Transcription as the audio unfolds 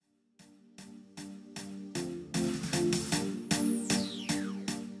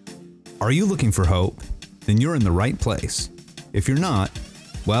Are you looking for hope? Then you're in the right place. If you're not,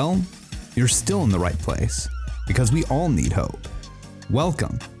 well, you're still in the right place, because we all need hope.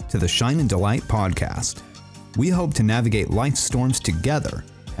 Welcome to the Shine and Delight podcast. We hope to navigate life's storms together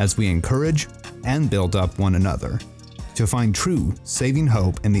as we encourage and build up one another to find true saving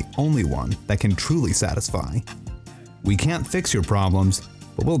hope in the only one that can truly satisfy. We can't fix your problems,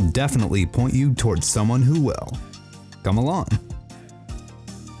 but we'll definitely point you towards someone who will. Come along.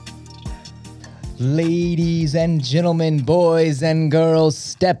 Ladies and gentlemen, boys and girls,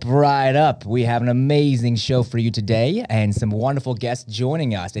 step right up. We have an amazing show for you today and some wonderful guests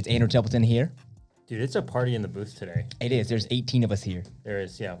joining us. It's Andrew Templeton here. Dude, it's a party in the booth today. It is. There's 18 of us here. There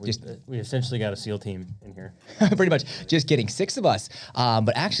is, yeah. We essentially got a SEAL team in here. Pretty much. Just kidding. 6 of us.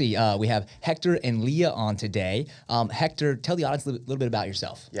 But actually, we have Hector and Leah on today. Hector, tell the audience a little bit about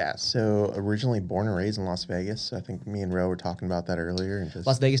yourself. Yeah, so originally born and raised in Las Vegas. I think me and Ro were talking about that earlier. And just,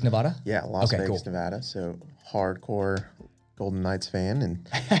 Las Vegas, Nevada? Yeah, Las Vegas, cool. Nevada. So hardcore Golden Knights fan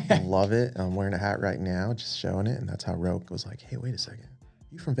and love it. I'm wearing a hat right now, just showing it. And that's how Ro was like, hey, wait a second.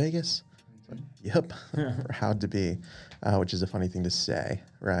 You from Vegas? Yep, proud to be, which is a funny thing to say,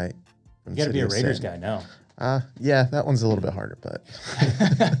 right? You got to be a Raiders guy now. Yeah, that one's a little bit harder, but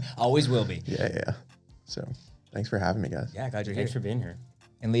Always will be. Yeah. So thanks for having me, guys. Yeah, glad you're Thanks here. for being here.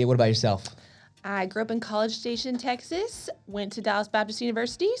 And Leah, what about yourself? I grew up in College Station, Texas, went to Dallas Baptist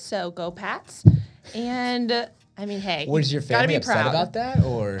University, so go Pats. And I mean, hey, Was your gotta family be upset proud. about that?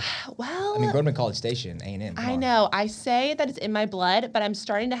 Or, Well, I mean, growing up in College Station, A&M. come I on. know. I say that it's in my blood, but I'm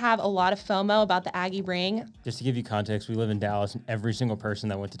starting to have a lot of FOMO about the Aggie ring. Just to give you context, we live in Dallas, and every single person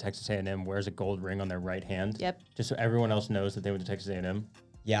that went to Texas A&M wears a gold ring on their right hand. Yep. Just so everyone else knows that they went to Texas A&M.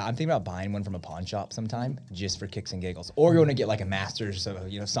 Yeah, I'm thinking about buying one from a pawn shop sometime, just for kicks and giggles, or going to get like a master's,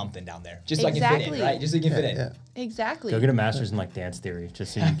 something down there, just so I can fit Exactly. in, right? Just so you can fit in. Yeah. Exactly. Go get a master's in like dance theory,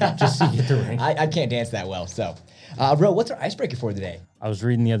 just so you get the ring. I can't dance that well, so. Bro, what's our icebreaker for today? I was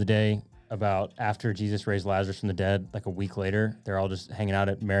reading the other day about after Jesus raised Lazarus from the dead, like a week later, they're all just hanging out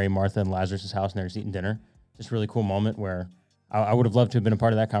at Mary, Martha, and Lazarus' house, and they're just eating dinner. Just a really cool moment where I would have loved to have been a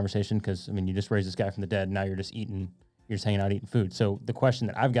part of that conversation because, I mean, you just raised this guy from the dead, and now you're just hanging out eating food. So the question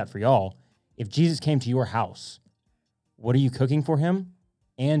that I've got for y'all, if Jesus came to your house, what are you cooking for him?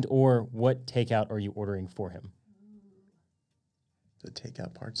 And or what takeout are you ordering for him? The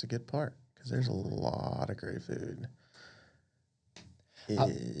takeout part's a good part because there's a lot of great food. You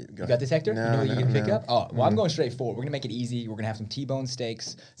got this, Hector? No, you know what you can pick no. up? Oh, well, I'm going straight forward. We're going to make it easy. We're going to have some T-bone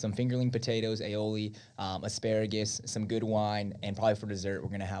steaks, some fingerling potatoes, aioli, asparagus, some good wine, and probably for dessert, we're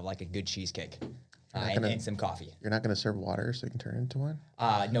going to have like a good cheesecake and some coffee. You're not going to serve water so you can turn it into wine?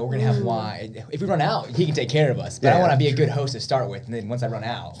 No, we're going to have wine. If we run out, he can take care of us. But Yeah, I want to be a true. good host to start with, and then once I run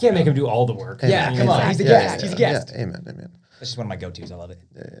out. You can't make him do all the work. Yeah, I mean, come on. it's He's a like- guest. He's a guest. Yeah, amen. That's just one of my go-tos. I love it.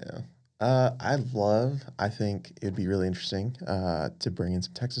 Yeah. I think it'd be really interesting to bring in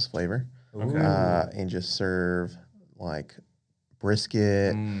some Texas flavor and just serve like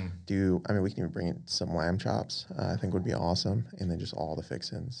brisket. We can even bring in some lamb chops. I think would be awesome. And then just all the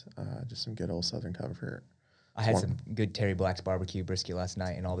fixins, just some good old Southern comfort. I had some good Terry Black's barbecue brisket last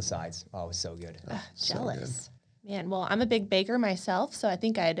night and all the sides. Oh, it was so good. Jealous. Man, well, I'm a big baker myself, so I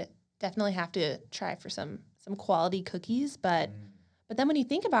think I'd definitely have to try for some quality cookies. But then when you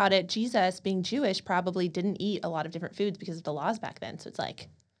think about it, Jesus, being Jewish, probably didn't eat a lot of different foods because of the laws back then. So it's like,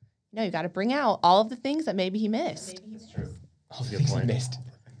 you got to bring out all of the things that maybe he missed. All the Good things he point. missed.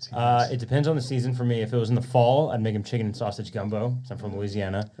 It depends on the season for me. If it was in the fall, I'd make him chicken and sausage gumbo. 'Cause I'm from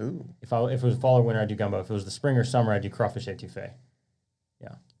Louisiana. Ooh. If it was fall or winter, I'd do gumbo. If it was the spring or summer, I'd do crawfish etouffee.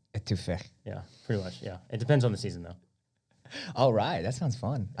 Etouffee. Yeah, pretty much. Yeah, it depends on the season though. All right, that sounds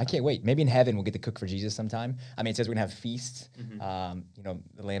fun. I can't wait. Maybe in heaven we'll get to cook for Jesus sometime. I mean, it says we're gonna have feasts, the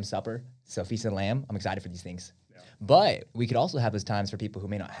Lamb Supper, so Feast of the Lamb. I'm excited for these things. But we could also have those times for people who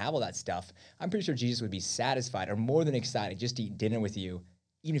may not have all that stuff. I'm pretty sure Jesus would be satisfied or more than excited just to eat dinner with you,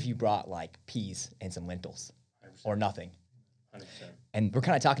 even if you brought like peas and some lentils 100%. Or nothing. 100%. And we're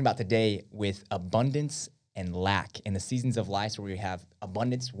kind of talking about today with abundance and lack in the seasons of life where we have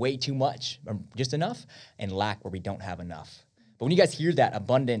abundance, way too much, or just enough, and lack where we don't have enough. But when you guys hear that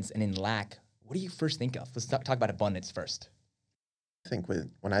abundance and in lack, what do you first think of? Let's talk about abundance first. I think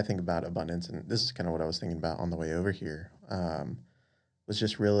when I think about abundance, and this is kind of what I was thinking about on the way over here, was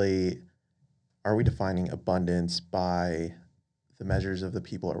just really, are we defining abundance by the measures of the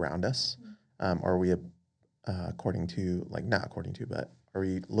people around us? Are we according to, like not according to, but are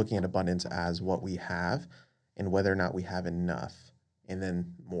we looking at abundance as what we have and whether or not we have enough and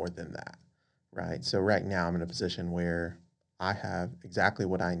then more than that, right? So right now I'm in a position where I have exactly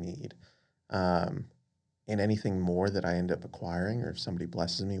what I need. and anything more that I end up acquiring, or if somebody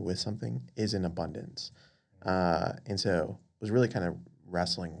blesses me with something, is in abundance. And so was really kind of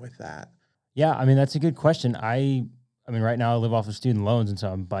wrestling with that. Yeah, I mean, that's a good question. I mean, right now I live off of student loans, and so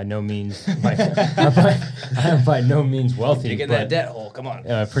I'm by no means, I'm by no means wealthy. You get that debt hole. Come on.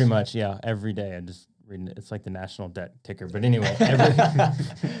 Pretty much, yeah. Every day I just reading it. It's like the national debt ticker. But anyway,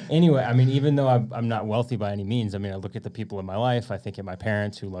 anyway, I mean, even though I'm not wealthy by any means, I mean, I look at the people in my life. I think of my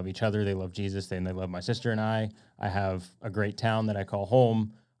parents who love each other. They love Jesus. And they love my sister and I. I have a great town that I call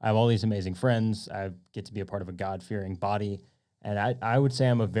home. I have all these amazing friends. I get to be a part of a God-fearing body. And I would say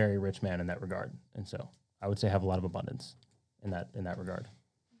I'm a very rich man in that regard. And so I would say I have a lot of abundance in that regard.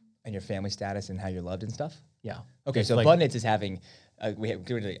 And your family status and how you're loved and stuff? Yeah. Okay, It's so like- abundance is having,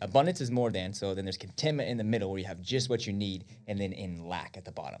 abundance is more than, so then there's contentment in the middle where you have just what you need, and then in lack at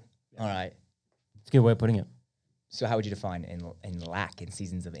the bottom. All right. It's a good way of putting it. So how would you define in lack, in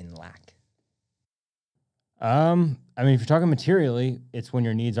seasons of in lack? I mean, if you're talking materially, it's when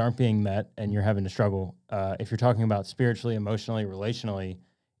your needs aren't being met and you're having to struggle. If you're talking about spiritually, emotionally, relationally,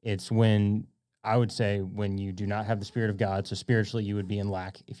 it's when, I would say, when you do not have the Spirit of God. So spiritually, you would be in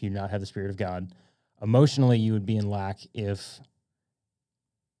lack if you do not have the Spirit of God. Emotionally, you would be in lack if,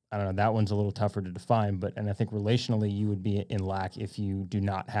 I don't know, that one's a little tougher to define, and I think relationally, you would be in lack if you do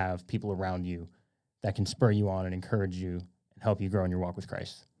not have people around you that can spur you on and encourage you and help you grow in your walk with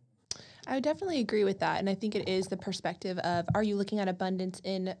Christ. I would definitely agree with that. And I think it is the perspective of, are you looking at abundance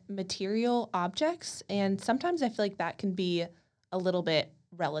in material objects? And sometimes I feel like that can be a little bit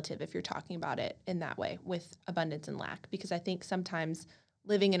relative if you're talking about it in that way with abundance and lack. Because I think sometimes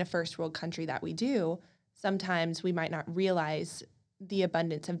living in a first world country that we do, sometimes we might not realize the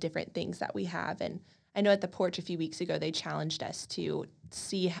abundance of different things that we have. And I know at the porch a few weeks ago, they challenged us to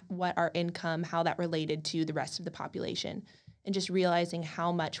see what our income, how that related to the rest of the population. And just realizing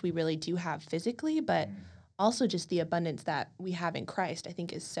how much we really do have physically, but also just the abundance that we have in Christ, I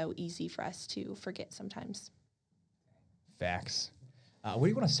think is so easy for us to forget sometimes. Facts. Where do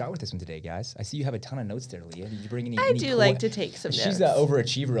you want to start with this one today, guys? I see you have a ton of notes there, Leah. Did you bring any? I do like to take some notes. She's the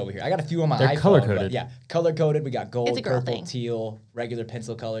overachiever over here. I got a few on my They're iPhone. color-coded. But yeah, color-coded. We got gold, It's a girl purple, thing. teal, regular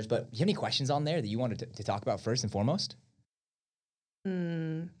pencil colors. But do you have any questions on there that you wanted to talk about first and foremost?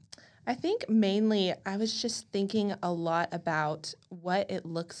 I think mainly I was just thinking a lot about what it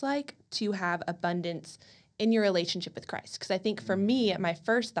looks like to have abundance in your relationship with Christ. Because I think for me, my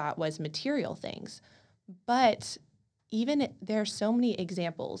first thought was material things. But even there are so many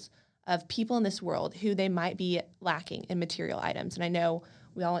examples of people in this world who they might be lacking in material items. And I know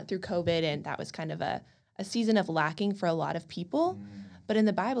we all went through COVID, and that was kind of a season of lacking for a lot of people. But in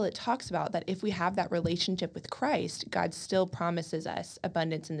the Bible, it talks about that if we have that relationship with Christ, God still promises us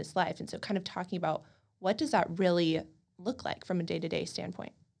abundance in this life. And so kind of talking about what does that really look like from a day-to-day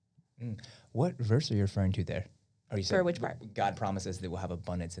standpoint? What verse are you referring to there? Or you said For which part? God promises that we'll have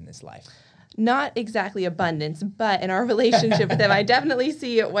abundance in this life. Not exactly abundance, but in our relationship with him, I definitely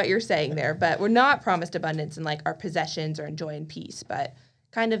see what you're saying there. But we're not promised abundance in like our possessions or in joy and peace, but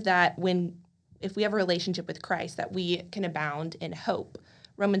kind of that if we have a relationship with Christ, that we can abound in hope.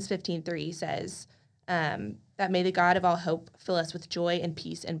 Romans 15:3 says that may the God of all hope fill us with joy and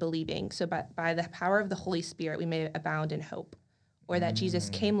peace in believing. So by the power of the Holy Spirit, we may abound in hope, or that Jesus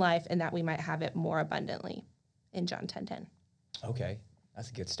came life and that we might have it more abundantly in John 10:10. Okay. That's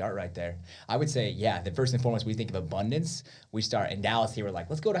a good start right there. I would say, yeah, that first and foremost, we think of abundance. We start in Dallas here, we're like,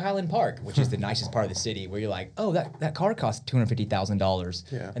 let's go to Highland Park, which is the nicest part of the city, where you're like, oh, that car costs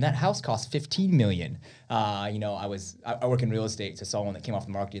 $250,000. Yeah. And that house costs $15 million. I work in real estate, so I saw one that came off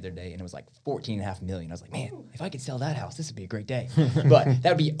the market the other day, and it was like $14.5 million. I was like, man, if I could sell that house, this would be a great day. But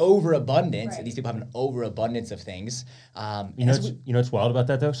that would be overabundance. And these people have an overabundance of things. You know what's wild about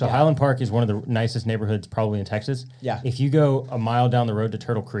that though? So Highland Park is one of the nicest neighborhoods probably in Texas. Yeah. If you go a mile down the road to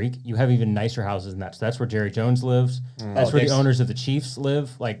Turtle Creek, you have even nicer houses than that. So that's where Jerry Jones lives. That's where the there's- owners of the Chiefs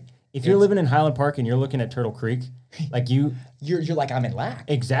live. Like if you're living in Highland Park and you're looking at Turtle Creek, like you're like, I'm in lack.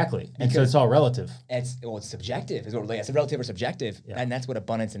 exactly. And so it's all relative. It's subjective. It's relative or subjective, and that's what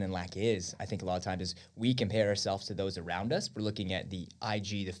abundance and in lack is. I think a lot of times is we compare ourselves to those around us. We're looking at the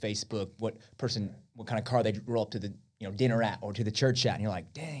IG, the Facebook, what kind of car they roll up to the dinner at or to the church at, and you're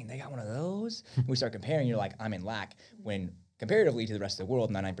like, dang, they got one of those. And we start comparing. You're like, I'm in lack. When comparatively to the rest of the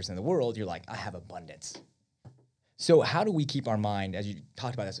world, 99% of the world, you're like, I have abundance. So how do we keep our mind, as you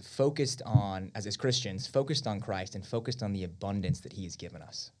talked about this, focused on, as Christians, focused on Christ and focused on the abundance that he has given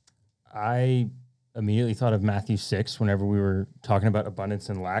us? I immediately thought of Matthew 6 whenever we were talking about abundance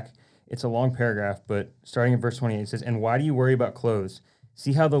and lack. It's a long paragraph, but starting in verse 28, it says, "And why do you worry about clothes?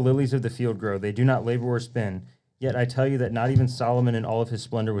 See how the lilies of the field grow. They do not labor or spin. Yet I tell you that not even Solomon in all of his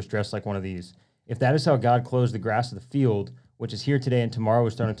splendor was dressed like one of these. If that is how God clothes the grass of the field, which is here today and tomorrow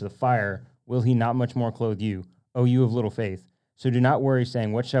is thrown into the fire, will he not much more clothe you, O you of little faith? So do not worry,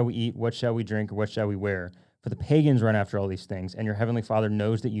 saying, what shall we eat, what shall we drink, or what shall we wear? For the pagans run after all these things, and your heavenly Father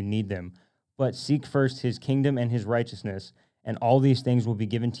knows that you need them. But seek first his kingdom and his righteousness, and all these things will be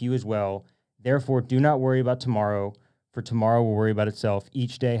given to you as well. Therefore, do not worry about tomorrow, for tomorrow will worry about itself.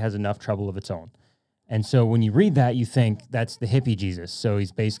 Each day has enough trouble of its own. And so when you read that, you think that's the hippie Jesus. So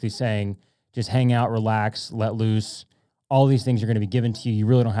he's basically saying, just hang out, relax, let loose. All these things are going to be given to you. You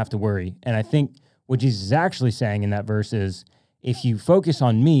really don't have to worry. And I think what Jesus is actually saying in that verse is, if you focus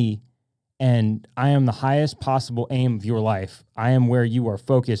on me and I am the highest possible aim of your life, I am where you are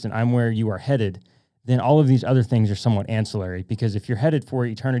focused and I'm where you are headed, then all of these other things are somewhat ancillary. Because if you're headed for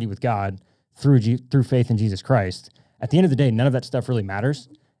eternity with God through faith in Jesus Christ, at the end of the day, none of that stuff really matters.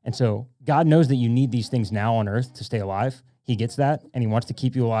 And so God knows that you need these things now on earth to stay alive. He gets that, and he wants to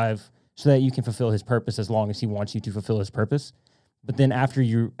keep you alive so that you can fulfill his purpose as long as he wants you to fulfill his purpose. But then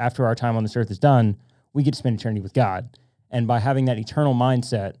after our time on this earth is done, we get to spend eternity with God. And by having that eternal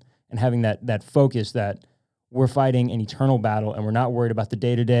mindset and having that focus that we're fighting an eternal battle and we're not worried about the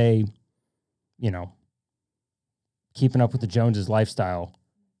day-to-day, keeping up with the Joneses lifestyle,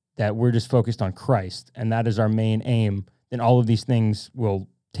 that we're just focused on Christ, and that is our main aim, then all of these things will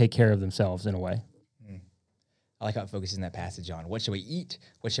take care of themselves in a way. I like how it focuses in that passage on what shall we eat,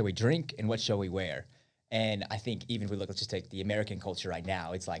 what shall we drink, and what shall we wear. And I think even if we look, let's just take the American culture right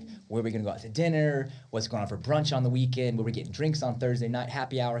now. It's like, where are we going to go out to dinner? What's going on for brunch on the weekend? Where we're getting drinks on Thursday night,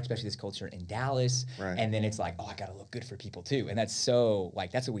 happy hour, especially this culture in Dallas. Right. And then it's like, oh, I got to look good for people too. And that's so,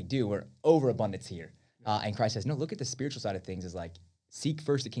 that's what we do. We're overabundance here. And Christ says, no, look at the spiritual side of things is like, seek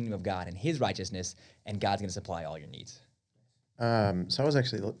first the kingdom of God and his righteousness, and God's going to supply all your needs. So I was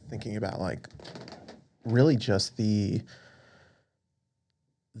actually thinking about really just the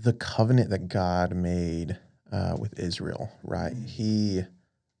covenant that God made with Israel, right? He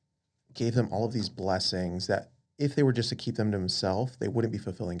gave them all of these blessings that if they were just to keep them to himself, they wouldn't be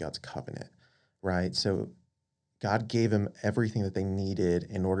fulfilling God's covenant, right? So God gave them everything that they needed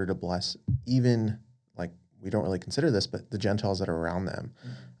in order to bless even, we don't really consider this, but the Gentiles that are around them,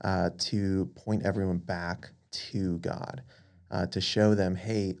 to point everyone back to God, to show them,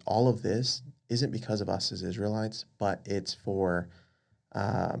 hey, all of this isn't because of us as Israelites, but it's for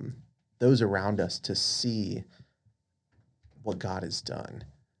those around us to see what God has done.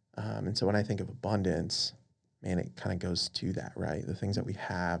 And so when I think of abundance, man, it kind of goes to that, right? The things that we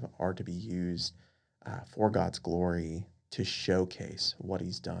have are to be used for God's glory to showcase what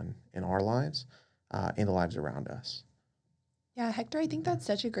he's done in our lives and the lives around us. Yeah, Hector, I think that's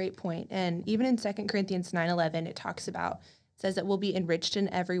such a great point. And even in 2 Corinthians 9:11, it says that we'll be enriched in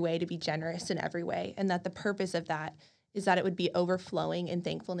every way to be generous in every way. And that the purpose of that is that it would be overflowing in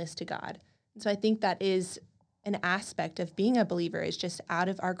thankfulness to God. And so I think that is an aspect of being a believer, is just out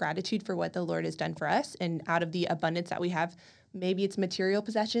of our gratitude for what the Lord has done for us and out of the abundance that we have. Maybe it's material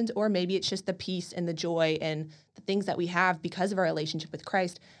possessions, or maybe it's just the peace and the joy and the things that we have because of our relationship with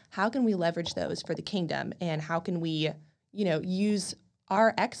Christ. How can we leverage those for the kingdom? And how can we, use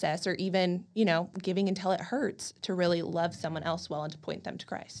our excess or even, giving until it hurts to really love someone else well and to point them to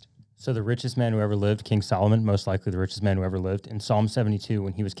Christ? So the richest man who ever lived, King Solomon, most likely the richest man who ever lived, in Psalm 72,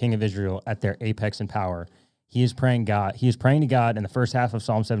 when he was king of Israel at their apex in power, he is praying to God in the first half of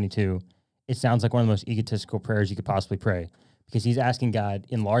Psalm 72. It sounds like one of the most egotistical prayers you could possibly pray, because he's asking God,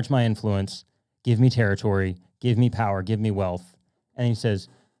 enlarge my influence, give me territory, give me power, give me wealth. And he says,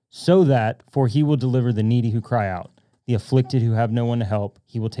 for he will deliver the needy who cry out, the afflicted who have no one to help.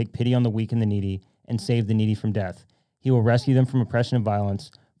 He will take pity on the weak and the needy and save the needy from death. He will rescue them from oppression and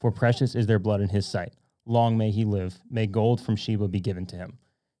violence, for precious is their blood in his sight. Long may he live. May gold from Sheba be given to him.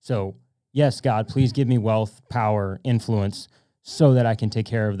 So, yes, God, please give me wealth, power, influence, so that I can take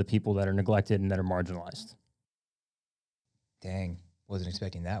care of the people that are neglected and that are marginalized. Dang, wasn't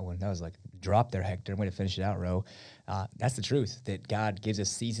expecting that one. That was like drop there, Hector. I'm going to finish it out, Ro. That's the truth, that God gives us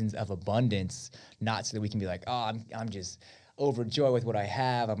seasons of abundance, not so that we can be like, oh, I'm just overjoyed with what I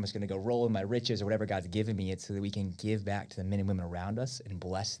have. I'm just going to go roll in my riches or whatever God's given me. It's so that we can give back to the men and women around us and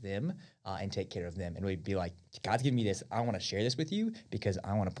bless them and take care of them. And we'd be like, God's given me this. I want to share this with you because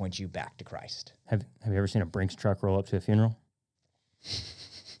I want to point you back to Christ. Have you ever seen a Brinks truck roll up to a funeral?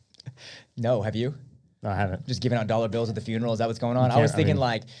 No, have you? No, I haven't. Just giving out dollar bills at the funeral? Is that what's going on? I was thinking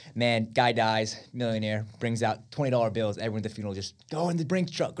man, guy dies, millionaire, brings out $20 bills. Everyone at the funeral just go in the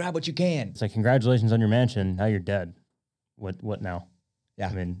Brinks truck, grab what you can. It's like, congratulations on your mansion. Now you're dead. What now? Yeah,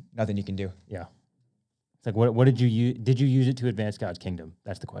 I mean, nothing you can do. Yeah. It's like, what did you use? Did you use it to advance God's kingdom?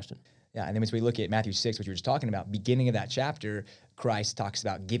 That's the question. Yeah, and then as we look at Matthew 6, which you were just talking about, beginning of that chapter, Christ talks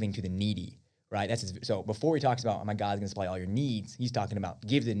about giving to the needy, right? So before he talks about, oh, my God's going to supply all your needs, he's talking about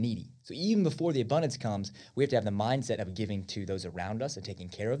give the needy. So even before the abundance comes, we have to have the mindset of giving to those around us and taking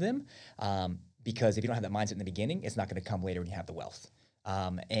care of them. Because if you don't have that mindset in the beginning, it's not going to come later when you have the wealth.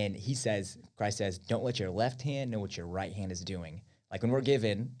 And Christ says, don't let your left hand know what your right hand is doing. Like when we're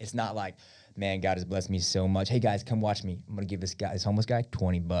giving, it's not like, man, God has blessed me so much. Hey guys, come watch me. I'm going to give this homeless guy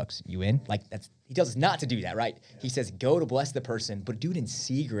 $20. You in? Like he tells us not to do that, right? Yeah. He says, go to bless the person, but do it in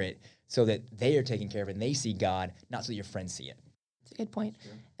secret so that they are taken care of and they see God, not so that your friends see it. That's a good point.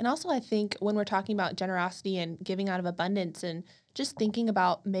 Sure. And also I think when we're talking about generosity and giving out of abundance and just thinking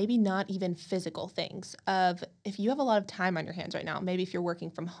about maybe not even physical things of if you have a lot of time on your hands right now, maybe if you're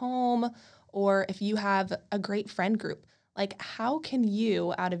working from home or if you have a great friend group, like how can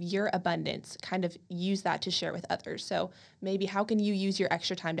you out of your abundance kind of use that to share with others? So maybe how can you use your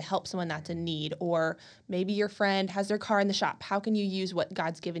extra time to help someone that's in need? Or maybe your friend has their car in the shop. How can you use what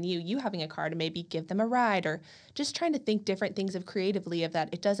God's given you having a car to maybe give them a ride? Or just trying to think different things of creatively of that.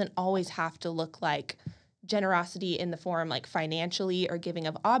 It doesn't always have to look like generosity in the form like financially or giving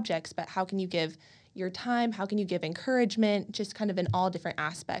of objects, but how can you give your time? How can you give encouragement? Just kind of in all different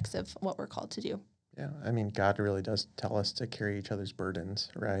aspects of what we're called to do. Yeah, I mean, God really does tell us to carry each other's burdens,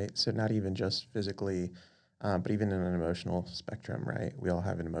 right? So not even just physically, but even in an emotional spectrum, right? We all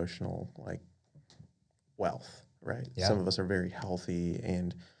have an emotional, like, wealth, right? Yeah. Some of us are very healthy,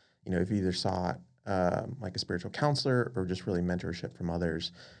 and, you know, if you either sought, like a spiritual counselor or just really mentorship from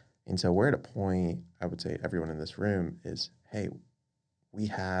others. And so we're at a point, I would say everyone in this room is, hey, we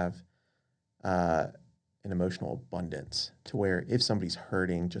have an emotional abundance to where if somebody's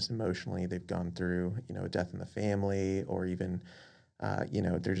hurting just emotionally, they've gone through, you know, a death in the family, or even, you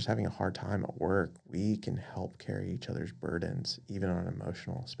know, they're just having a hard time at work, we can help carry each other's burdens, even on an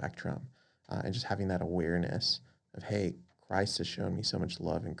emotional spectrum. And just having that awareness of, hey, Christ has shown me so much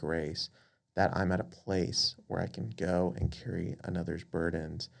love and grace that I'm at a place where I can go and carry another's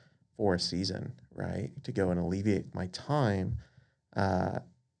burdens for a season, right? To go and alleviate my time to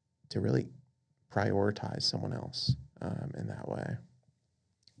really prioritize someone else in that way.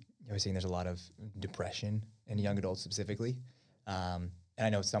 I was saying there's a lot of depression in young adults specifically. And I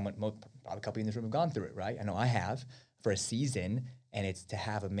know probably a couple in this room have gone through it, right? I know I have for a season, and it's to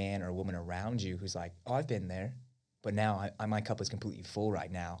have a man or a woman around you who's like, oh, I've been there, but now my cup is completely full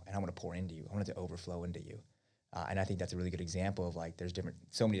right now, and I want to pour into you. I want it to overflow into you. And I think that's a really good example of like there's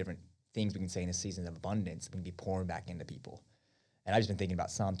so many different things we can say in a season of abundance we can be pouring back into people. And I've just been thinking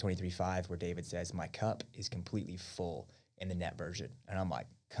about Psalm 23:5, where David says, my cup is completely full in the net version. And I'm like,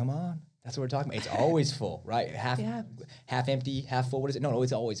 come on. That's what we're talking about. It's always full, right? Half empty, half full. What is it? No,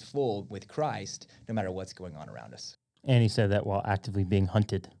 it's always full with Christ, no matter what's going on around us. And he said that while actively being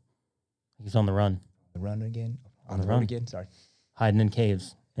hunted. He's on the run. The run again? On the road again? Sorry. Hiding in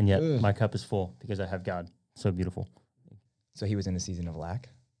caves. And yet my cup is full because I have God. So beautiful. So he was in a season of lack?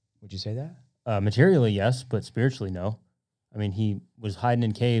 Would you say that? Materially, yes, but spiritually, no. I mean, he was hiding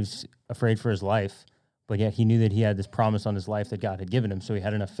in caves, afraid for his life, but yet he knew that he had this promise on his life that God had given him. So he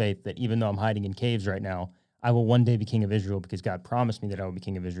had enough faith that even though I'm hiding in caves right now, I will one day be king of Israel because God promised me that I will be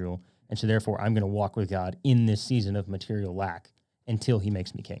king of Israel. And so therefore, I'm going to walk with God in this season of material lack until he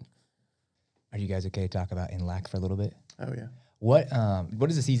makes me king. Are you guys okay to talk about in lack for a little bit? Oh, yeah. What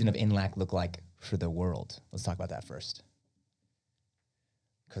does a season of in lack look like for the world? Let's talk about that first.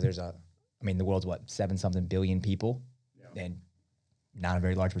 Because the world's 7-something billion people? And not a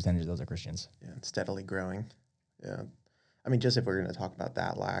very large percentage of those are Christians. Yeah, and steadily growing. Yeah. I mean, just if we're going to talk about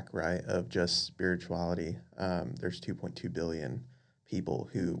that lack, right, of just spirituality, there's 2.2 billion people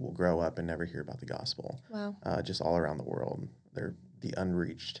who will grow up and never hear about the gospel. Wow. Just all around the world. They're the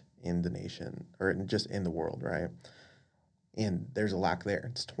unreached in the nation, or just in the world, right? And there's a lack there.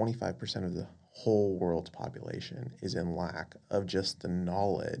 It's 25% of the whole world's population is in lack of just the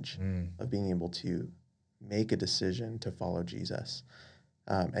knowledge of being able to make a decision to follow Jesus.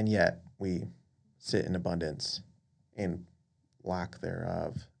 And yet we sit in abundance and lack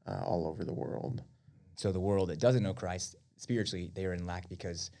thereof all over the world. So the world that doesn't know Christ, spiritually, they are in lack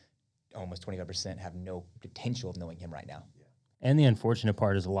because almost 25% have no potential of knowing him right now. Yeah. And the unfortunate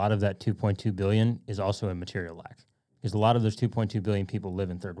part is a lot of that 2.2 billion is also in material lack. Because a lot of those 2.2 billion people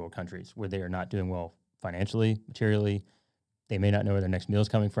live in third world countries where they are not doing well financially, materially. They may not know where their next meal is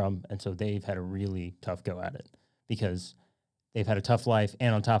coming from, and so they've had a really tough go at it because they've had a tough life,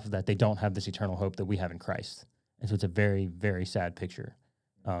 and on top of that, they don't have this eternal hope that we have in Christ. And so it's a very, very sad picture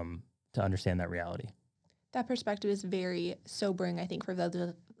to understand that reality. That perspective is very sobering, I think, for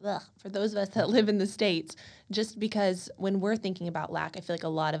for those of us that live in the States, just because when we're thinking about lack, I feel like a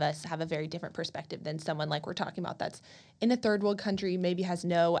lot of us have a very different perspective than someone like we're talking about that's in a third world country, maybe has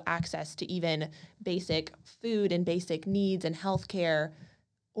no access to even basic food and basic needs and healthcare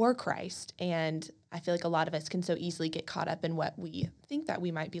or Christ. And I feel like a lot of us can so easily get caught up in what we think that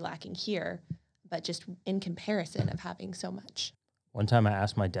we might be lacking here, but just in comparison of having so much. One time I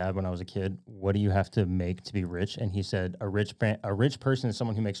asked my dad when I was a kid, what do you have to make to be rich? And he said, a rich person is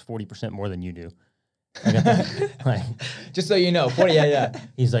someone who makes 40% more than you do. Like, Just so you know, 40, yeah.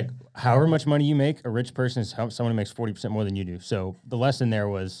 he's like, however much money you make, a rich person is someone who makes 40% more than you do. So the lesson there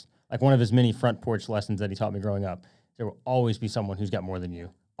was like one of his many front porch lessons that he taught me growing up. There will always be someone who's got more than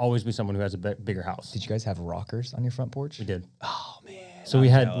you. Always be someone who has a bigger house. Did you guys have rockers on your front porch? We did. Oh, man. So we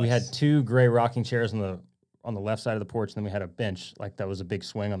had 2 gray rocking chairs on the left side of the porch, and then we had a bench like that was a big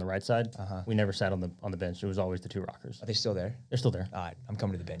swing on the right side. We never sat on the bench. It was always the 2 rockers. Are they still there? They're still there. All right, I'm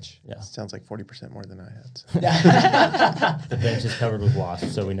coming to the bench. Yeah. Sounds like 40% more than I had. So. The bench is covered with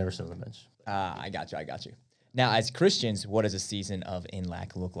wasps, so we never sit on the bench. I got you. Now, as Christians, what does a season of in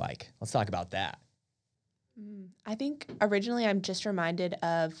lack look like? Let's talk about that. I think originally I'm just reminded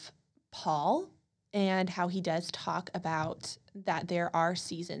of Paul and how he does talk about that there are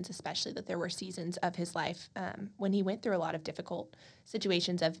seasons, especially that there were seasons of his life when he went through a lot of difficult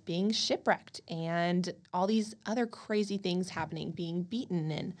situations of being shipwrecked and all these other crazy things happening, being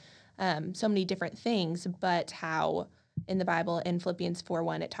beaten and so many different things, but how in the Bible in Philippians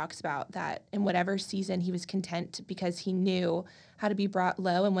 4:1 it talks about that in whatever season he was content because he knew how to be brought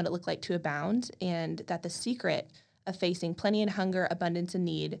low and what it looked like to abound, and that the secret of facing plenty and hunger, abundance and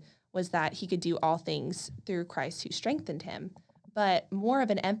need was that he could do all things through Christ who strengthened him. But more of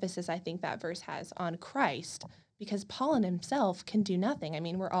an emphasis, I think, that verse has on Christ, because Paul in himself can do nothing. I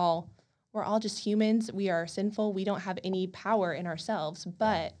mean, we're all just humans. We are sinful. We don't have any power in ourselves.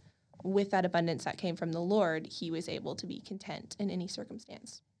 But with that abundance that came from the Lord, he was able to be content in any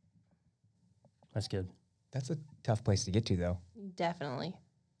circumstance. That's good. That's a tough place to get to, though. Definitely.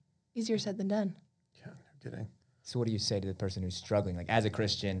 Easier said than done. Yeah, no kidding. So what do you say to the person who's struggling? Like, as a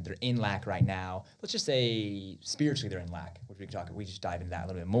Christian, they're in lack right now. Let's just say spiritually they're in lack, which we just dive into that a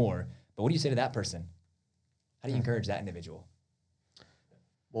little bit more. But what do you say to that person? How do you encourage that individual?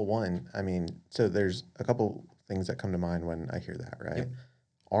 Well, one, I mean, so there's a couple things that come to mind when I hear that, right? Yep.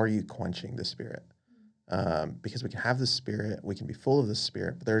 Are you quenching the Spirit? Because we can have the Spirit, we can be full of the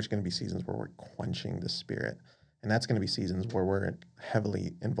Spirit, but there's going to be seasons where we're quenching the Spirit. And that's going to be seasons where we're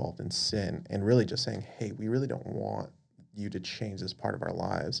heavily involved in sin and really just saying, hey, we really don't want you to change this part of our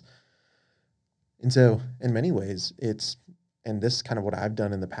lives. And so in many ways, and this is kind of what I've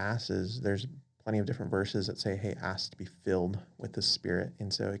done in the past, is there's plenty of different verses that say, hey, ask to be filled with the Spirit.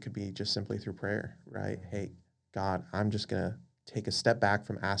 And so it could be just simply through prayer, right? Hey, God, I'm just going to take a step back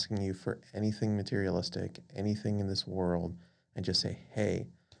from asking you for anything materialistic, anything in this world, and just say, hey,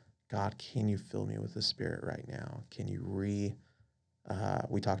 God, can you fill me with the Spirit right now? Can you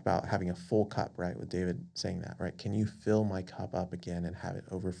we talked about having a full cup, right? With David saying that, right? Can you fill my cup up again and have it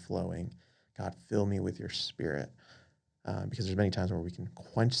overflowing? God, fill me with your Spirit. Because there's many times where we can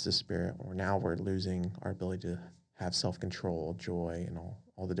quench the Spirit, or now we're losing our ability to have self-control, joy, and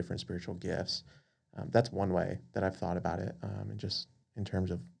all the different spiritual gifts. That's one way that I've thought about it, and just in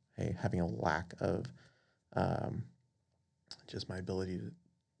terms of, hey, having a lack of just my ability to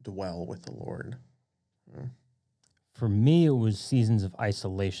dwell with the Lord. For me, it was seasons of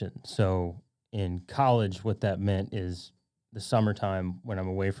isolation. So in college, what that meant is the summertime when I'm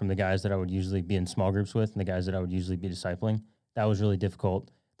away from the guys that I would usually be in small groups with and the guys that I would usually be discipling, that was really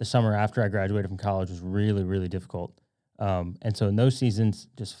difficult. The summer after I graduated from college was really, really difficult. And so in those seasons,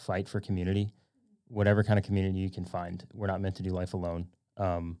 just fight for community, whatever kind of community you can find. We're not meant to do life alone.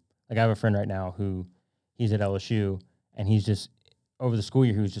 Like I have a friend right now who he's at LSU, and he's just, over the school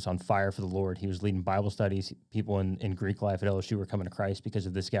year, he was just on fire for the Lord. He was leading Bible studies. People in Greek life at LSU were coming to Christ because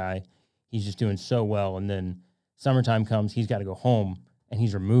of this guy. He's just doing so well. And then summertime comes, he's got to go home, and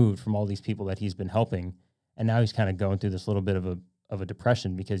he's removed from all these people that he's been helping. And now he's kind of going through this little bit of a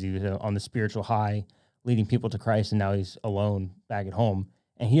depression because he was on the spiritual high, leading people to Christ, and now he's alone back at home.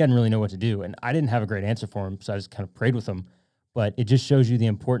 And he hadn't really know what to do. And I didn't have a great answer for him, so I just kind of prayed with him. But it just shows you the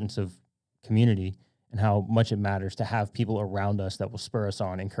importance of community and how much it matters to have people around us that will spur us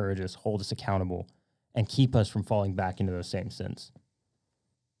on, encourage us, hold us accountable, and keep us from falling back into those same sins.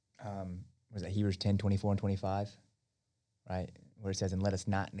 Was that Hebrews 10, 24 and 25, right? Where it says, and let us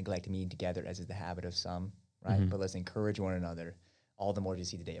not neglect meeting together as is the habit of some, right? Mm-hmm. But let's encourage one another, all the more as you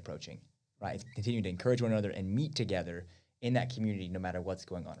see the day approaching, right? It's continue to encourage one another and meet together in that community no matter what's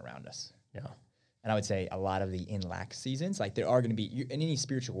going on around us. Yeah. And I would say a lot of the in lack seasons, like there are going to be, in any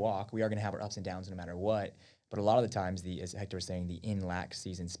spiritual walk, we are going to have our ups and downs no matter what. But a lot of the times, as Hector was saying, the in lack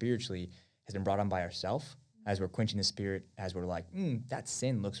season spiritually has been brought on by ourselves as we're quenching the spirit, as we're like, that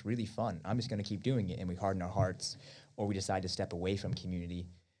sin looks really fun. I'm just going to keep doing it. And we harden our hearts, or we decide to step away from community.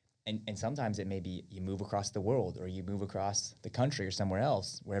 And sometimes it may be you move across the world, or you move across the country or somewhere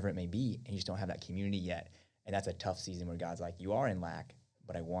else, wherever it may be, and you just don't have that community yet. And that's a tough season where God's like, you are in lack,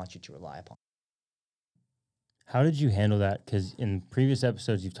 but I want you to rely upon. How did you handle that? Because in previous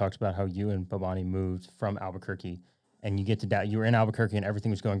episodes, you've talked about how you and Babani moved from Albuquerque, and you get to Dallas. You were in Albuquerque, and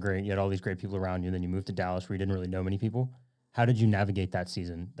everything was going great. You had all these great people around you, and then you moved to Dallas, where you didn't really know many people. How did you navigate that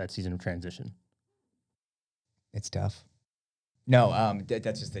season of transition? It's tough. No,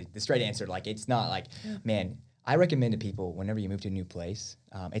 that's just the straight answer. Like, it's not like, man, I recommend to people whenever you move to a new place,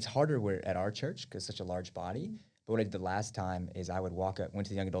 it's harder at our church because it's such a large body. But what I did the last time is I would went to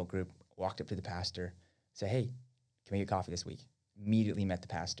the young adult group, walked up to the pastor, say, hey, can we get coffee this week? Immediately met the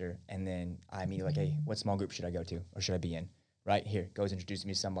pastor. And then I immediately hey, what small group should I go to or should I be in? Right here, goes introducing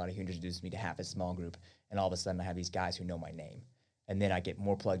me to somebody who introduced me to half a small group. And all of a sudden I have these guys who know my name. And then I get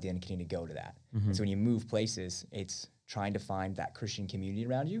more plugged in and continue to go to that. And so when you move places, it's trying to find that Christian community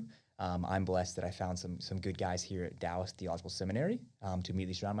around you. I'm blessed that I found some good guys here at Dallas Theological Seminary to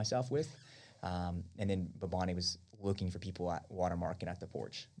immediately surround myself with. And then Babani was looking for people at Watermark and at the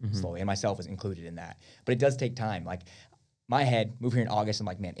Porch slowly, and myself was included in that. But it does take time. Like my head, move here in August, I'm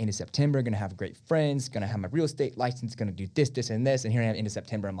like, man, end of September, gonna have great friends, gonna have my real estate license, gonna do this, and this. And here I am, end of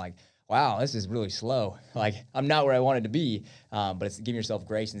September, I'm like, wow, this is really slow. Like I'm not where I wanted to be. But it's giving yourself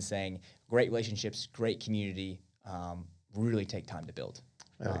grace and saying, great relationships, great community, really take time to build.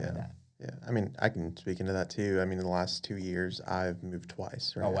 That. Yeah, I mean, I can speak into that too. I mean, in the last 2 years, I've moved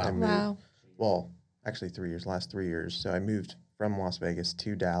twice. Right? Oh, wow. I moved, Wow. Well, actually 3 years, last 3 years. So I moved from Las Vegas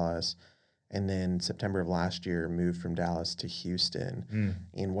to Dallas, and then September of last year, moved from Dallas to Houston.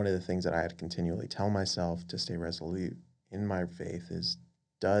 And one of the things that I had to continually tell myself to stay resolute in my faith is,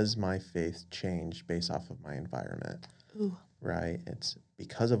 does my faith change based off of my environment? Ooh. Right? It's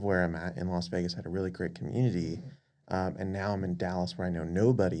because of where I'm at in Las Vegas, I had a really great community. And now I'm in Dallas where I know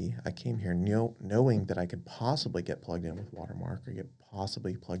nobody. I came here knowing that I could possibly get plugged in with Watermark or get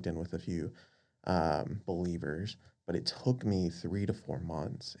possibly plugged in with a few believers. But it took me 3 to 4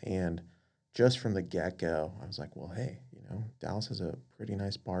 months. And just from the get-go, I was like, well, hey, Dallas has a pretty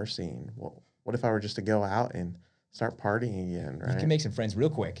nice bar scene. Well, what if I were just to go out and start partying again, right? You can make some friends real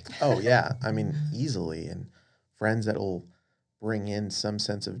quick. Oh, yeah. I mean, easily. And friends that will bring in some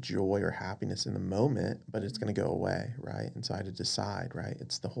sense of joy or happiness in the moment, but it's going to go away, right? And so I had to decide, right?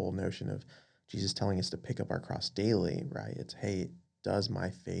 It's the whole notion of Jesus telling us to pick up our cross daily, right? It's, hey, does my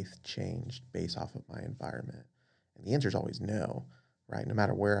faith change based off of my environment? And the answer is always no, right? No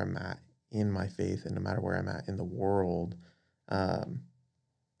matter where I'm at in my faith and no matter where I'm at in the world,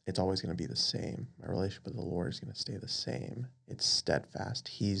 it's always going to be the same. My relationship with the Lord is going to stay the same. It's steadfast.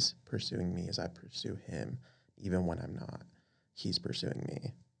 He's pursuing me as I pursue him, even when I'm not. He's pursuing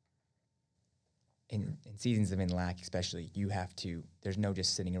me. In seasons of in lack, especially, you have to, there's no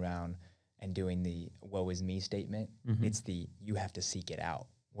just sitting around and doing the woe is me statement. It's you have to seek it out,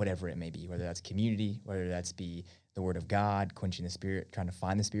 whatever it may be, whether that's community, whether that's be the word of God, quenching the spirit, trying to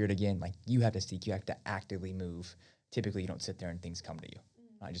find the spirit again. Like you have to actively move. Typically you don't sit there and things come to you.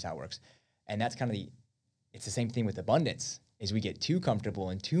 Not just how it works. And that's kind of it's the same thing with abundance, is we get too comfortable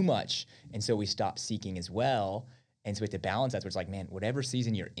and too much. And so we stop seeking as well. And so we have to balance that where it's like, man, whatever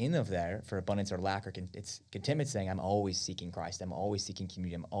season you're in of there for abundance or lack, or it's contentment saying, I'm always seeking Christ. I'm always seeking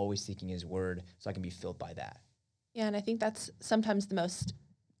community. I'm always seeking his word so I can be filled by that. Yeah, and I think that's sometimes the most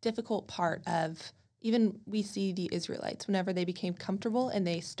difficult part of, even we see the Israelites, whenever they became comfortable and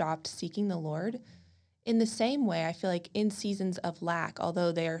they stopped seeking the Lord. In the same way, I feel like in seasons of lack,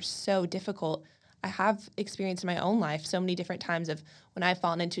 although they are so difficult, I have experienced in my own life so many different times of when I've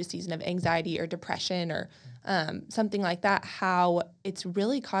fallen into a season of anxiety or depression or something like that, how it's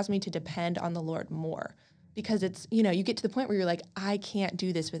really caused me to depend on the Lord more, because it's, you get to the point where you're like, I can't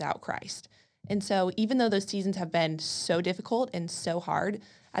do this without Christ. And so even though those seasons have been so difficult and so hard,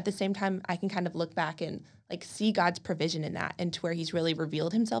 at the same time, I can kind of look back and like see God's provision in that, and to where he's really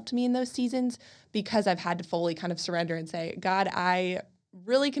revealed himself to me in those seasons, because I've had to fully kind of surrender and say, God, I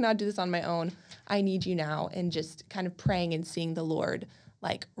really cannot do this on my own. I need you now. And just kind of praying and seeing the Lord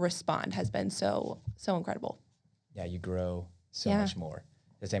like respond has been so incredible. Yeah, you grow so Yeah. much more.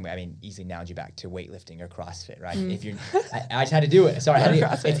 the same way. I mean, easily analogy back to weightlifting or CrossFit, right? If you're, I just had to do it. Sorry,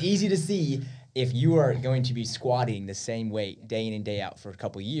 it's easy to see if you are going to be squatting the same weight day in and day out for a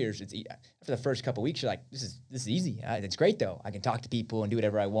couple of years. For the first couple of weeks, you're like, this is easy. It's great though. I can talk to people and do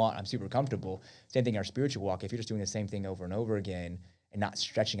whatever I want. I'm super comfortable. Same thing in our spiritual walk. If you're just doing the same thing over and over again and not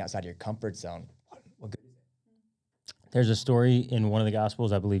stretching outside your comfort zone, what good is it? There's a story in one of the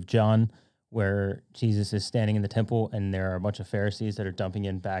Gospels, I believe John, where Jesus is standing in the temple and there are a bunch of Pharisees that are dumping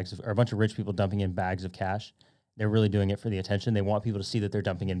in or a bunch of rich people dumping in bags of cash. They're really doing it for the attention. They want people to see that they're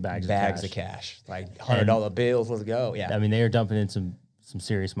dumping in bags of cash, like $100 bills. Let's go. Yeah. I mean, they are dumping in some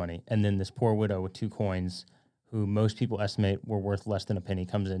serious money. And then this poor widow with 2 coins, who most people estimate were worth less than a penny,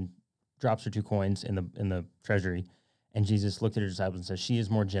 comes in, drops her 2 coins in the treasury. And Jesus looked at her disciples and says, she is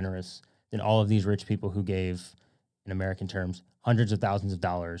more generous than all of these rich people who gave, in American terms, hundreds of thousands of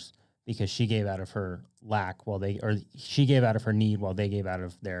dollars, because she gave out of her lack she gave out of her need while they gave out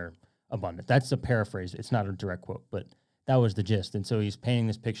of their abundance. That's a paraphrase. It's not a direct quote, but that was the gist. And so he's painting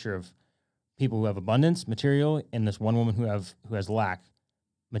this picture of people who have abundance, material, and this one woman who has lack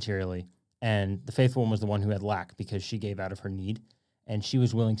materially. And the faithful one was the one who had lack because she gave out of her need. And she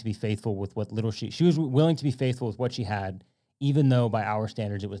was willing to be faithful with what little she was willing to be faithful with what she had, even though by our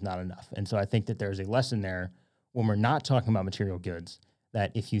standards it was not enough. And so I think that there's a lesson there when we're not talking about material goods,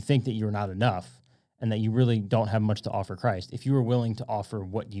 that if you think that you're not enough and that you really don't have much to offer Christ, if you are willing to offer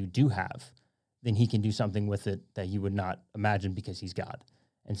what you do have, then he can do something with it that you would not imagine because he's God.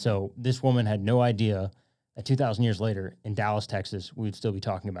 And so this woman had no idea that 2,000 years later in Dallas, Texas, we would still be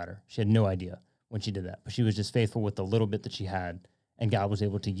talking about her. She had no idea when she did that, but she was just faithful with the little bit that she had, and God was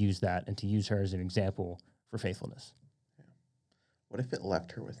able to use that and to use her as an example for faithfulness. Yeah. What if it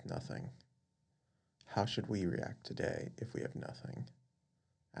left her with nothing? How should we react today if we have nothing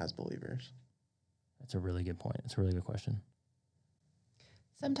as believers? That's a really good point. It's a really good question.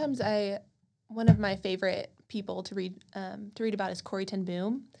 Sometimes one of my favorite people to read about is Corrie ten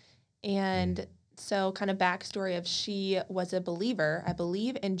Boom. And so kind of backstory of she was a believer, I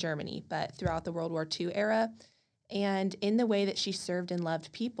believe in Germany, but throughout the World War II era. And in the way that she served and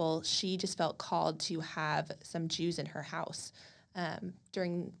loved people, she just felt called to have some Jews in her house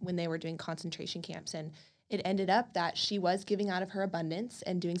during when they were doing concentration camps. And it ended up that she was giving out of her abundance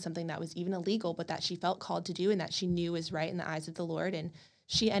and doing something that was even illegal, but that she felt called to do and that she knew was right in the eyes of the Lord. And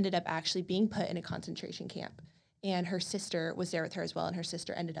she ended up actually being put in a concentration camp. And her sister was there with her as well, and her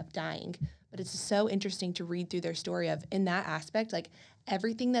sister ended up dying. But it's so interesting to read through their story of, in that aspect, like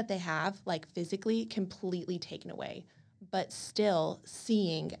everything that they have, like physically, completely taken away, but still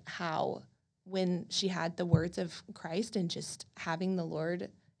seeing how when she had the words of Christ and just having the Lord,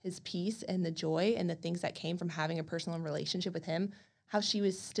 his peace and the joy and the things that came from having a personal relationship with him, how she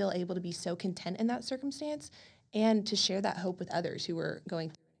was still able to be so content in that circumstance and to share that hope with others who were going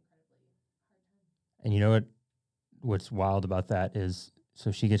through an incredibly hard time. And you know what's wild about that is,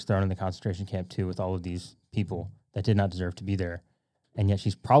 so she gets thrown in the concentration camp too with all of these people that did not deserve to be there. And yet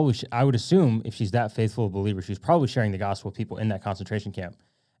she's probably, I would assume if she's that faithful a believer, she's probably sharing the gospel with people in that concentration camp.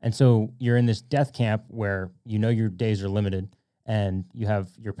 And so you're in this death camp where you know your days are limited and you have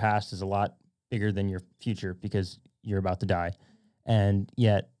your past is a lot bigger than your future because you're about to die. And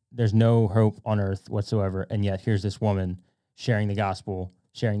yet there's no hope on earth whatsoever. And yet here's this woman sharing the gospel,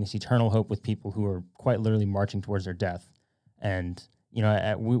 sharing this eternal hope with people who are quite literally marching towards their death. And, you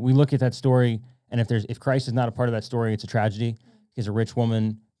know, we look at that story, and if Christ is not a part of that story, it's a tragedy because a rich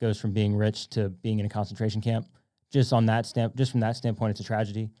woman goes from being rich to being in a concentration camp. Just from that standpoint, it's a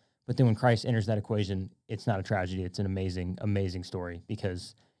tragedy. But then when Christ enters that equation, it's not a tragedy. It's an amazing, amazing story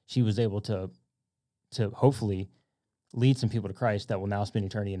because she was able to hopefully lead some people to Christ that will now spend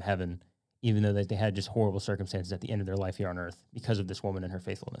eternity in heaven, even though they had just horrible circumstances at the end of their life here on earth because of this woman and her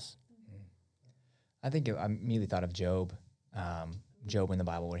faithfulness. I think I immediately thought of Job. Job in the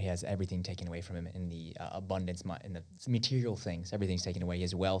Bible, where he has everything taken away from him in the abundance, in the material things. Everything's taken away: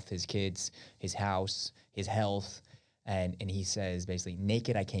 his wealth, his kids, his house, his health. And he says basically,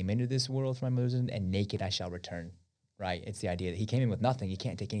 naked I came into this world from my mother's womb, and naked I shall return. Right? It's the idea that he came in with nothing. He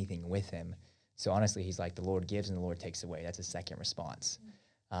can't take anything with him. So honestly, he's like, the Lord gives and the Lord takes away. That's a second response.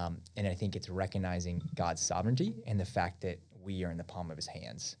 And I think it's recognizing God's sovereignty and the fact that we are in the palm of his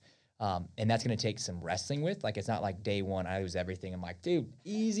hands. And that's going to take some wrestling with. Like, it's not like day one, I lose everything. I'm like, dude,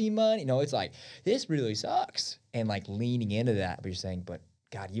 easy money. No, it's like, this really sucks. And like leaning into that, but you're saying, but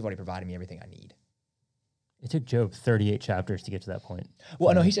God, you've already provided me everything I need. It took Job 38 chapters to get to that point.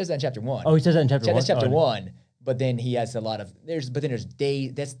 Well, no, he says that in chapter 1. Oh, he says that in chapter 1? That's chapter 1. But then he has a lot of, there's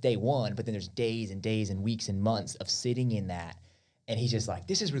days, that's day 1, but then there's days and weeks and months of sitting in that. And he's just like,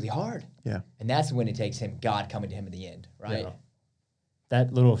 this is really hard. Yeah. And that's when it takes him, God coming to him at the end, right? Yeah.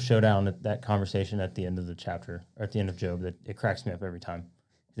 that little showdown, that conversation at the end of the chapter, or at the end of Job, that it cracks me up every time.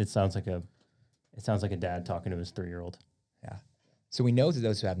 It sounds like a dad talking to his 3-year-old. Yeah. So we know that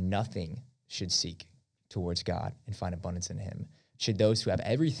those who have nothing should seek towards God and find abundance in him. Should those who have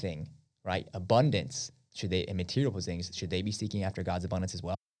everything, right, abundance, should they, in material things, should they be seeking after God's abundance as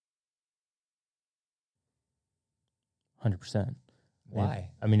well? 100%. Why?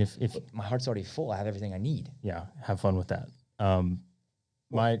 I mean, if My heart's already full. I have everything I need. yeah, have fun with that.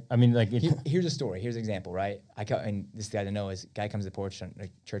 Here's a story. Here's an example, right? And this guy I know is guy comes to the porch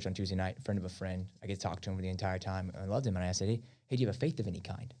church on Tuesday night, friend of a friend. I get to talk to him for the entire time. I loved him, and I said, "Hey, do you have a faith of any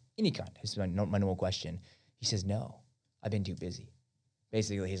kind? Any kind?" This is my normal question. He says, "No, I've been too busy."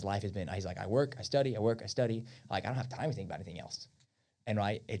 Basically, his life has been. He's like, "I work, I study, I work, I study. Like I don't have time to think about anything else." And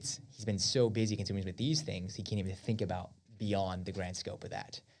right, he's been so busy consuming with these things, he can't even think about beyond the grand scope of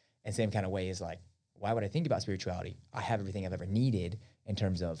that. And same kind of way is like, why would I think about spirituality? I have everything I've ever needed in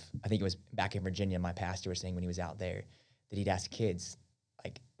terms of, I think it was back in Virginia, my pastor was saying when he was out there that he'd ask kids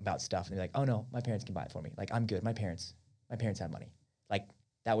like about stuff and they're like, "Oh no, my parents can buy it for me. Like I'm good. My parents have money." Like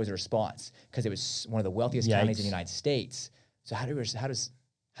that was a response because it was one of the wealthiest counties in the United States. So how do we respond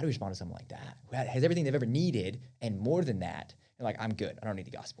to something like that? Who has everything they've ever needed and more than that? And like, I'm good. I don't need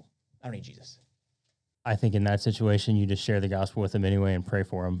the gospel. I don't need Jesus. I think in that situation, you just share the gospel with them anyway and pray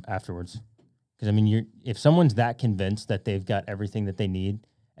for them afterwards. Because I mean, if someone's that convinced that they've got everything that they need,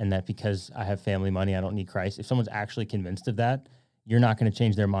 and that because I have family money, I don't need Christ. If someone's actually convinced of that, you're not going to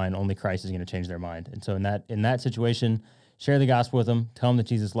change their mind. Only Christ is going to change their mind. And so in that situation, share the gospel with them. Tell them that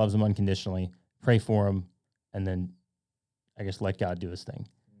Jesus loves them unconditionally. Pray for them, and then I guess let God do His thing.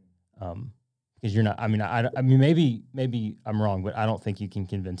 Because you're not. I mean, maybe I'm wrong, but I don't think you can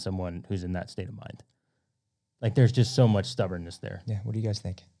convince someone who's in that state of mind. Like there's just so much stubbornness there. Yeah. What do you guys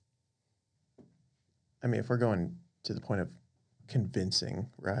think? I mean, if we're going to the point of convincing,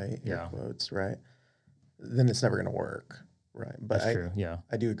 right? Yeah. Quotes, right? Then it's never going to work, right? But That's true. Yeah.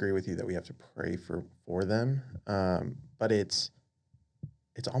 I do agree with you that we have to pray for them. But it's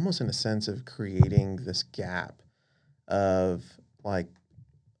almost in a sense of creating this gap of like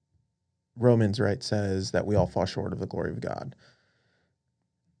Romans, right, says that we all fall short of the glory of God.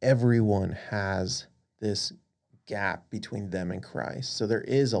 Everyone has this gap between them and Christ. So there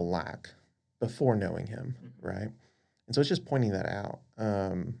is a lack before knowing him, right? And so it's just pointing that out.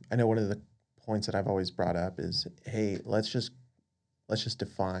 I know one of the points that I've always brought up is, hey, let's just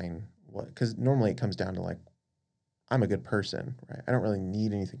define what, because normally it comes down to like, I'm a good person, right? I don't really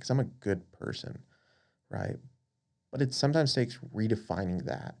need anything because I'm a good person, right? But it sometimes takes redefining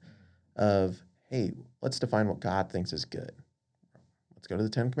that of, hey, let's define what God thinks is good. Let's go to the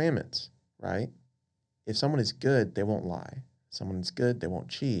 10 Commandments, right? If someone is good, they won't lie. If someone is good, they won't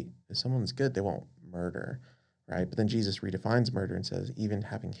cheat. If someone is good, they won't murder, right? But then Jesus redefines murder and says, even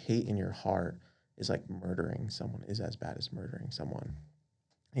having hate in your heart is like murdering someone, is as bad as murdering someone.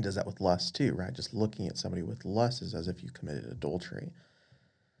 He does that with lust too, right? Just looking at somebody with lust is as if you committed adultery.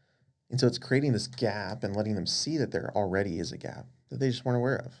 And so it's creating this gap and letting them see that there already is a gap that they just weren't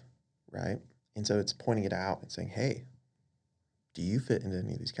aware of, right? And so it's pointing it out and saying, hey, do you fit into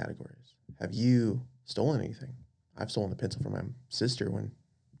any of these categories? Have you stolen anything? I've stolen a pencil from my sister when,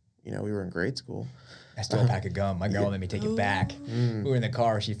 we were in grade school. I stole a pack of gum. My girl made me take it back. We were in the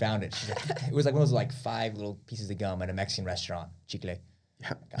car. She found it. She's like, it was like one of those like 5 little pieces of gum at a Mexican restaurant. Chicle.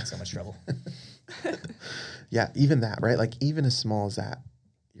 Yeah. Got in so much trouble. Yeah, even that, right? Like even as small as that,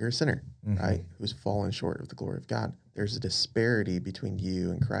 you're a sinner, Mm-hmm. right? Who's fallen short of the glory of God. There's a disparity between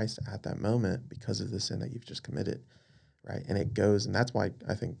you and Christ at that moment because of the sin that you've just committed, right? And it goes, and that's why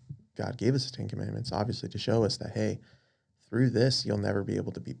I think God gave us the 10 Commandments, obviously, to show us that, hey, through this, you'll never be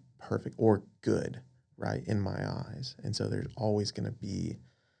able to be perfect or good, right, in my eyes. And so there's always going to be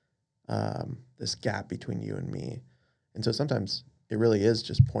this gap between you and me. And so sometimes it really is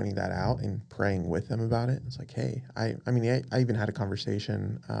just pointing that out and praying with them about it. It's like, hey, I even had a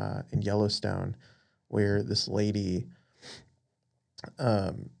conversation in Yellowstone where this lady,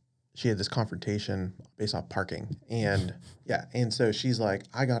 she had this confrontation based off parking. And and so she's like,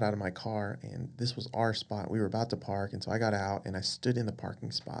 I got out of my car and this was our spot. We were about to park. And so I got out and I stood in the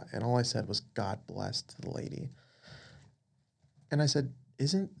parking spot. And all I said was, God bless to the lady. And I said,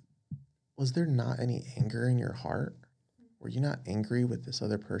 was there not any anger in your heart? Were you not angry with this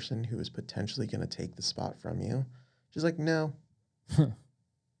other person who was potentially going to take the spot from you? She's like, no,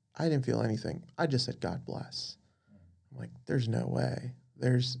 I didn't feel anything. I just said, God bless. I'm like, there's no way.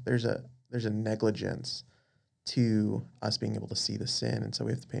 There's a negligence to us being able to see the sin. And so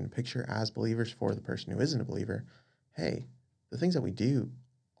we have to paint a picture as believers for the person who isn't a believer. Hey, the things that we do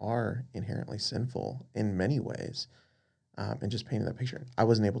are inherently sinful in many ways. and just painting that picture. I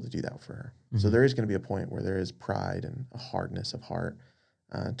wasn't able to do that for her. So there is going to be a point where there is pride and a hardness of heart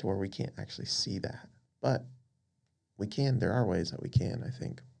to where we can't actually see that. But we can. There are ways that we can, I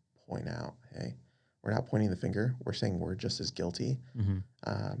think, point out, hey, we're not pointing the finger. We're saying we're just as guilty,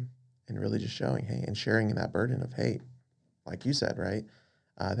 and really just showing, hey, and sharing in that burden of, hey, like you said, right,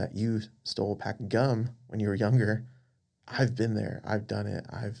 that you stole a pack of gum when you were younger. I've been there. I've done it.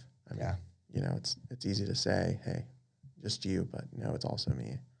 You know, it's easy to say, hey, just you, but no, it's also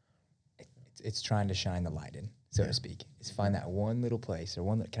me. It's trying to shine the light in, so to speak. It's find that one little place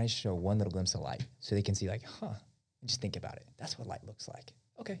or can I show one little glimpse of light so they can see like, and just think about it. That's what light looks like.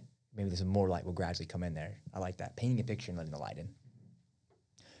 Okay. Maybe there's more light will gradually come in there. I like that. Painting a picture and letting the light in.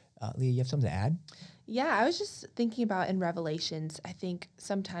 Leah, you have something to add? Yeah, I was just thinking about in Revelations, I think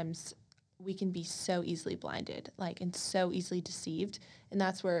sometimes we can be so easily blinded, and so easily deceived. And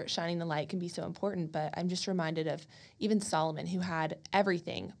that's where shining the light can be so important. But I'm just reminded of even Solomon, who had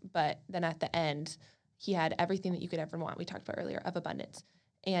everything, but then at the end, he had everything that you could ever want. We talked about earlier of abundance,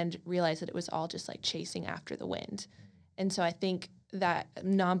 and realized that it was all just like chasing after the wind. And so I think that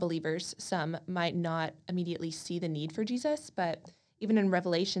non-believers, some might not immediately see the need for Jesus, but even in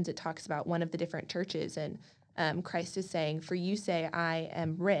Revelations, it talks about one of the different churches, and Christ is saying, for you say, I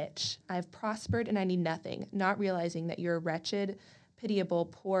am rich, I have prospered, and I need nothing, not realizing that you're wretched, pitiable,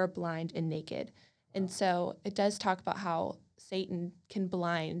 poor, blind, and naked. And so it does talk about how Satan can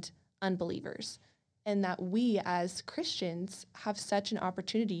blind unbelievers, and that we as Christians have such an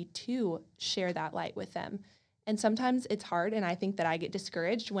opportunity to share that light with them. And sometimes it's hard, and I think that I get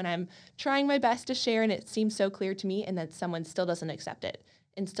discouraged when I'm trying my best to share and it seems so clear to me, and that someone still doesn't accept it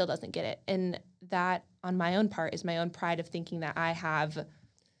and still doesn't get it. And that, on my own part, is my own pride of thinking that I have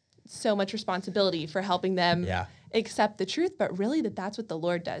so much responsibility for helping them accept the truth, but really that's what the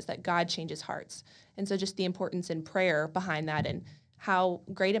Lord does, that God changes hearts. And so just the importance in prayer behind that, and how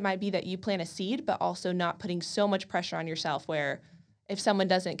great it might be that you plant a seed, but also not putting so much pressure on yourself where if someone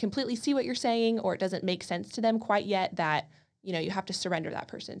doesn't completely see what you're saying or it doesn't make sense to them quite yet, that, you have to surrender that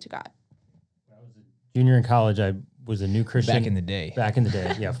person to God. When I was a junior in college, I was a new Christian. Back in the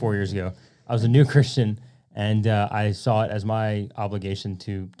day, 4 years ago. I was a new Christian, and I saw it as my obligation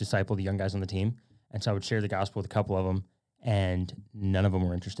to disciple the young guys on the team. And so I would share the gospel with a couple of them, and none of them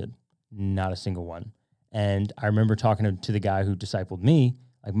were interested. Not a single one. And I remember talking to the guy who discipled me,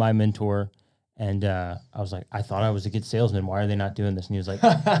 like my mentor, and I was like, I thought I was a good salesman. Why are they not doing this? And he was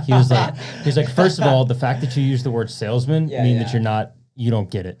like, first of all, the fact that you use the word salesman that you don't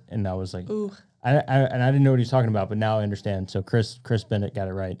get it. And I was like, Ooh. I didn't know what he was talking about, but now I understand. So Chris Bennett got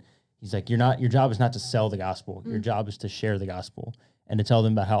it right. He's like, your job is not to sell the gospel. Your job is to share the gospel and to tell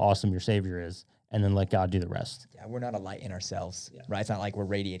them about how awesome your Savior is, and then let God do the rest. Yeah, we're not a light in ourselves, right? It's not like we're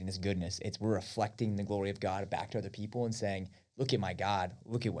radiating this goodness. We're reflecting the glory of God back to other people and saying, look at my God,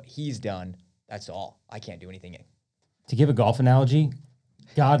 look at what he's done. That's all. I can't do anything. To give a golf analogy,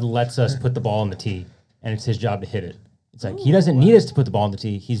 God lets us put the ball on the tee, and it's his job to hit it. It's like, he doesn't need us to put the ball on the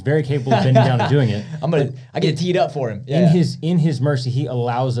tee. He's very capable of bending down and doing it. I get to tee it up for him. Yeah. In his mercy, he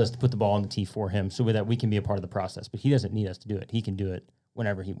allows us to put the ball on the tee for him so that we can be a part of the process. But he doesn't need us to do it. He can do it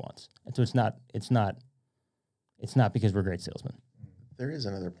whenever he wants. And so it's not because we're great salesmen. There is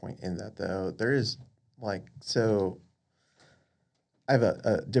another point in that, though. There is I have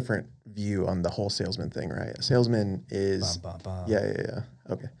a different view on the whole salesman thing, right? A salesman is Yeah.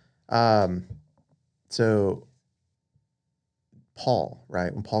 Okay. So Paul,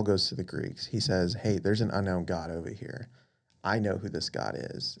 right? When Paul goes to the Greeks, he says, hey, there's an unknown God over here. I know who this God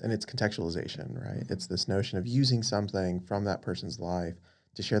is. And it's contextualization, right? It's this notion of using something from that person's life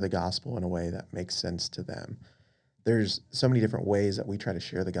to share the gospel in a way that makes sense to them. There's so many different ways that we try to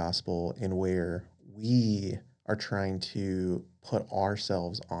share the gospel in where we are trying to put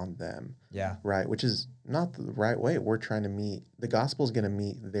ourselves on them. Yeah. Right. Which is not the right way. We're trying to meet, the gospel is going to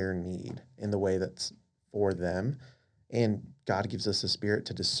meet their need in the way that's for them. And God gives us the spirit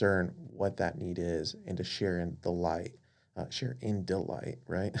to discern what that need is and to share in the light, share in delight,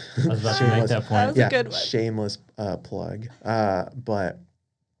 right? I was about to make that point. That was a good one. Shameless plug. But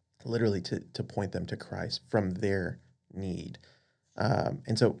literally to point them to Christ from their need.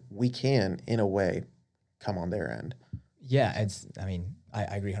 And so we can, in a way, come on their end. Yeah, I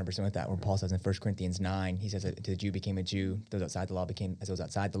agree 100% with that. Where Paul says in 1 Corinthians 9, he says that to the Jew became a Jew, those outside the law became as those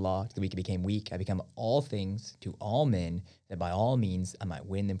outside the law, to the weak became weak. I become all things to all men, that by all means I might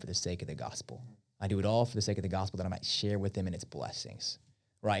win them for the sake of the gospel. I do it all for the sake of the gospel, that I might share with them in its blessings,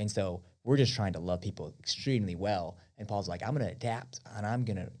 right? And so we're just trying to love people extremely well. And Paul's like, I'm going to adapt, and I'm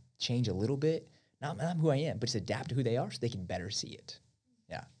going to change a little bit, not who I am, but just adapt to who they are so they can better see it.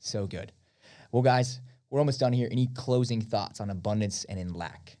 Yeah, so good. Well, guys, we're almost done here. Any closing thoughts on abundance and in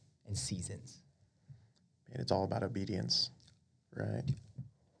lack and seasons? And it's all about obedience, right?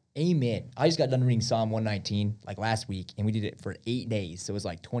 Amen. I just got done reading Psalm 119 like last week, and we did it for 8 days. So it was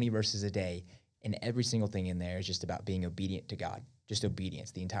like 20 verses a day, and every single thing in there is just about being obedient to God. Just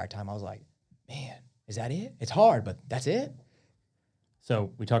obedience the entire time. I was like, man, is that it? It's hard, but that's it.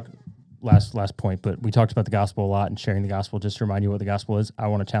 So we talked last point, but we talked about the gospel a lot and sharing the gospel. Just to remind you what the gospel is, I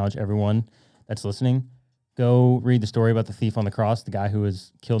want to challenge everyone that's listening. Go read the story about the thief on the cross, the guy who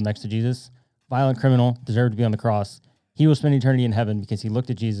was killed next to Jesus. Violent criminal, deserved to be on the cross. He will spend eternity in heaven because he looked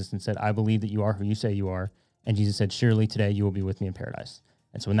at Jesus and said, I believe that you are who you say you are. And Jesus said, surely today you will be with me in paradise.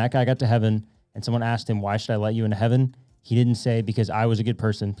 And so when that guy got to heaven and someone asked him, why should I let you into heaven? He didn't say because I was a good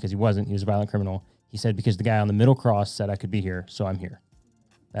person, because he wasn't. He was a violent criminal. He said because the guy on the middle cross said I could be here, so I'm here.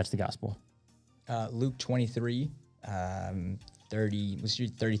 That's the gospel. Luke 23, 30, let's do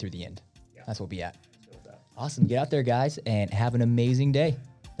 30 through the end. Yeah. That's what we'll be at. Awesome. Get out there, guys, and have an amazing day.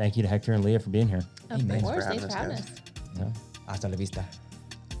 Thank you to Hector and Leah for being here. Of Amen. course, Thanks thanks for for having having us, us. Yeah. Hasta la vista.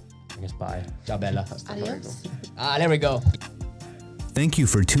 I guess bye. Ciao, Bella. Adios. There we go. Thank you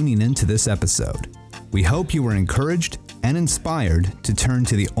for tuning in to this episode. We hope you were encouraged and inspired to turn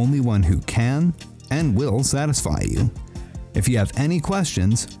to the only one who can and will satisfy you. If you have any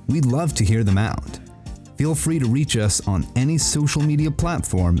questions, we'd love to hear them out. Feel free to reach us on any social media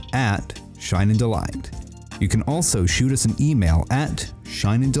platform at Shine and Delight. You can also shoot us an email at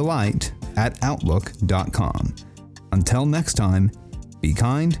shineanddelight@outlook.com. Until next time, be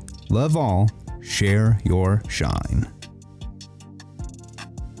kind, love all, share your shine.